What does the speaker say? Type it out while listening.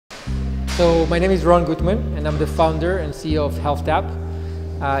So my name is Gutman, and I'm the founder and CEO of HealthTap.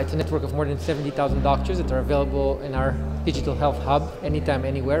 It's a network of more than 70,000 doctors that are available in our digital health hub anytime,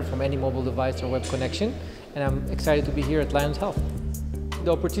 anywhere, from any mobile device or web connection. And I'm excited to be here at Lions Health.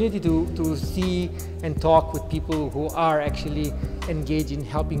 The opportunity to see and talk with people who are actually engaged in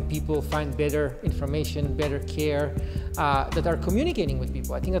helping people find better information, better care, that are communicating with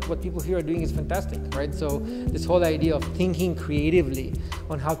people. I think that what people here are doing is fantastic, right? So this whole idea of thinking creatively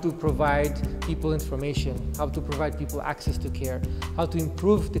on how to provide people information, how to provide people access to care, how to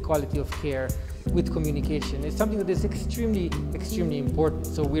improve the quality of care with communication is something that is extremely, extremely important.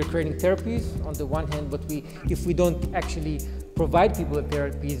 So we're creating therapies on the one hand, but if we don't actually provide people with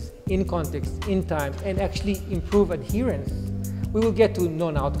therapies in context, in time, and actually improve adherence, we will get to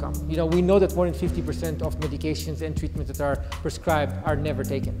non-outcome. You know, we know that more than 50% of medications and treatments that are prescribed are never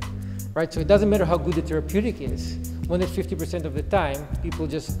taken, right? So it doesn't matter how good the therapeutic is. More than 50% of the time, people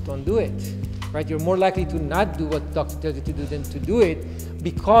just don't do it, right? You're more likely to not do what doctor tells you to do than to do it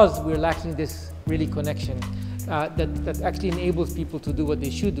because we're lacking this really connection that actually enables people to do what they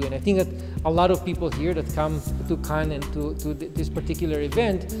should do. And I think that a lot of people here that come to Cannes and to this particular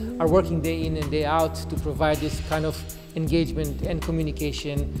event are working day in and day out to provide this kind of engagement and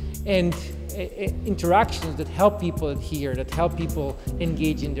communication and interactions that help people adhere, that help people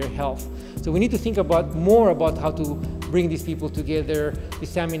engage in their health. So we need to think more about how to bring these people together,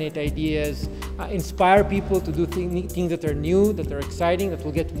 disseminate ideas, inspire people to do things that are new, that are exciting, that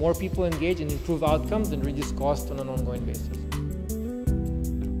will get more people engaged and improve outcomes and reduce costs on an ongoing basis.